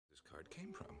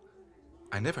came from.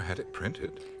 I never had it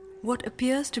printed. What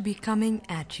appears to be coming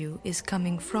at you is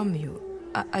coming from you.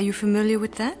 Are you familiar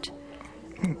with that?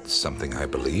 It's something I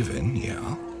believe in,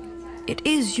 yeah. It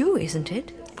is you, isn't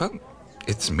it? Well,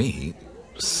 it's me.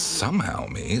 Somehow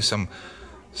me. Some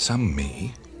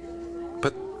me.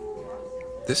 But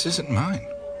this isn't mine.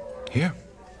 Here.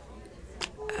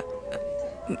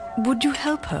 Would you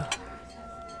help her?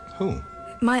 Who?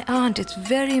 My aunt. It's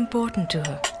very important to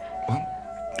her. Well,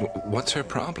 what's her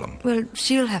problem? Well,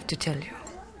 she'll have to tell you.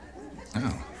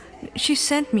 Oh. She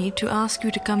sent me to ask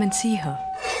you to come and see her.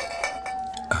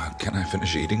 Can I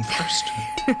finish eating first?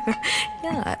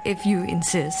 Yeah, if you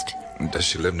insist. Does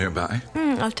she live nearby?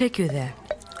 I'll take you there.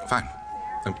 Fine.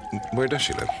 Where does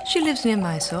she live? She lives near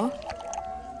Mysore.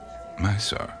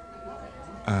 Mysore?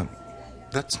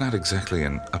 That's not exactly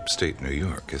in upstate New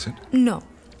York, is it? No.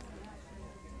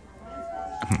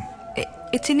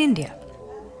 It's in India.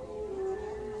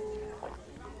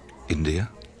 India?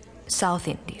 South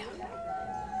India.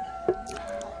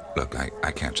 Look,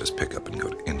 I can't just pick up and go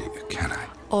to India, can I?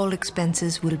 All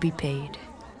expenses will be paid.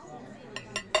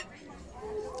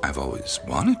 I've always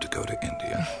wanted to go to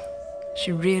India.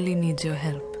 She really needs your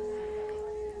help.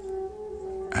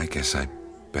 I guess I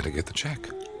better get the check.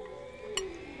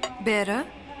 Bera?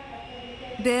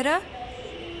 Bera?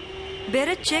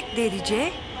 Bera, check दे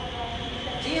दीजिए.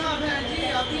 जी हाँ बहन जी,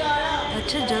 अभी आया.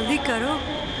 अच्छा, जल्दी करो.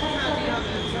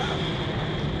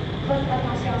 Votre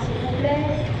attention s'il vous plaît.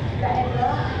 La Air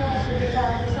annonce le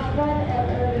départ de son vol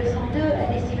RE202 à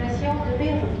destination de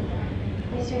Beyrouth.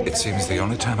 It seems the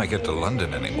only time I get to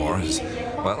London anymore is,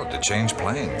 well, to change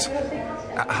planes.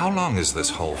 How long is this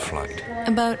whole flight?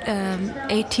 About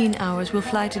 18 hours. We'll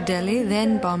fly to Delhi,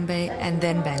 then Bombay, and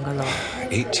then Bangalore.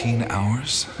 18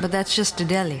 hours? But that's just to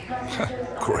Delhi.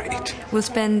 Great. We'll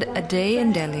spend a day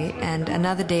in Delhi and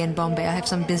another day in Bombay. I have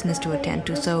some business to attend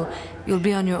to, so you'll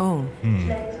be on your own.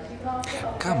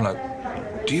 Kamala,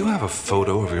 do you have a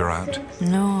photo of your aunt?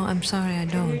 No, I'm sorry, I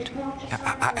don't.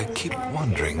 I keep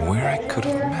wondering where I could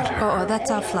have met her. Oh,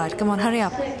 that's our flight. Come on, hurry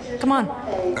up. Come on.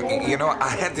 You know, I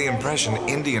had the impression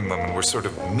Indian women were sort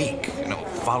of meek,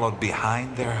 followed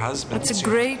behind their husbands. It's a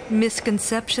great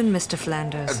misconception, Mr.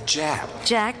 Flanders. Jap.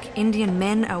 Jack, Indian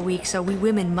men are weak, so we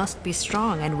women must be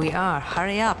strong, and we are.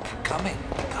 Hurry up. Coming.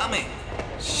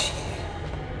 Shit.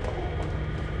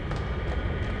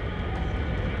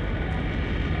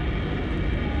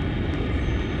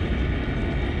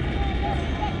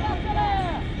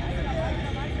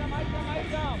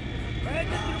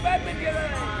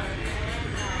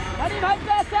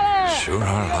 Sure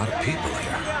are a lot of people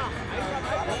here.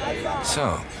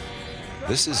 So,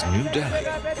 this is New Delhi.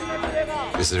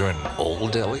 Is there an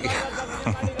old Delhi?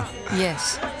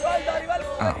 Yes.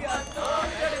 Oh.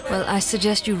 Well, I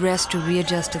suggest you rest to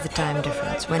readjust to the time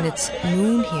difference. When it's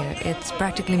noon here, it's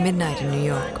practically midnight in New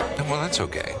York. Well, that's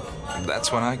okay.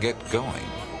 That's when I get going.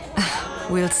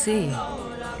 We'll see.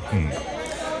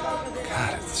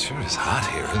 God, it sure is hot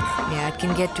here, isn't it? Yeah, it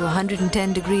can get to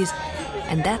 110 degrees,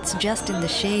 and that's just in the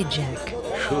shade, Jack.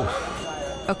 Whew.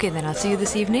 Okay, then I'll see you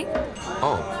this evening.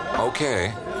 Oh,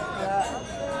 okay.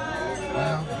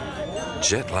 Well,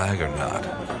 jet lag or not,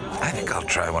 I think I'll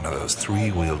try one of those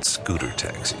three-wheeled scooter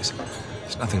taxis.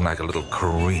 There's nothing like a little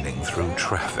careening through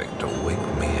traffic to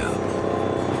wake me up.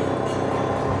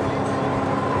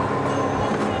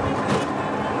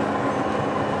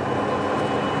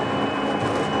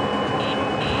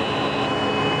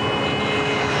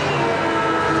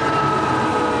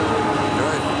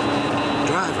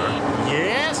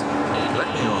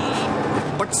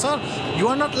 Sir, you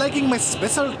are not liking my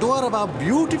special tour of our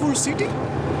beautiful city?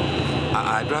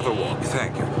 I'd rather walk,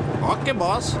 thank you. Okay,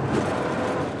 boss.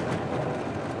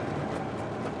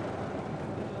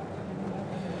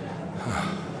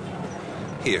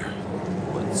 Here.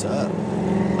 But sir,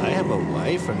 I have a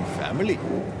wife and family.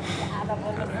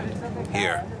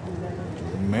 Here.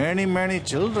 Many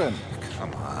children.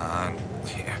 Come on.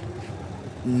 Here.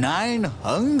 9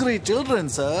 hungry children,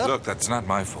 sir. Look, that's not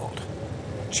my fault.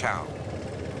 Ciao.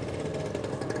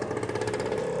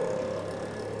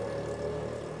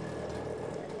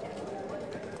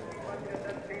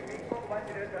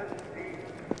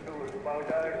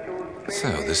 So,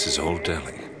 this is Old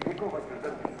Delhi.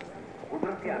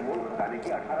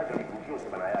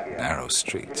 Narrow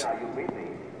streets.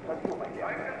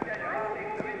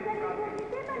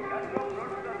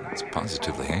 It's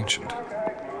positively ancient.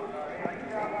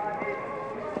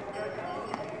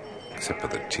 Except for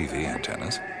the TV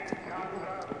antennas.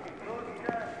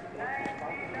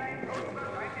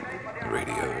 The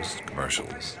radios,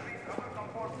 commercials.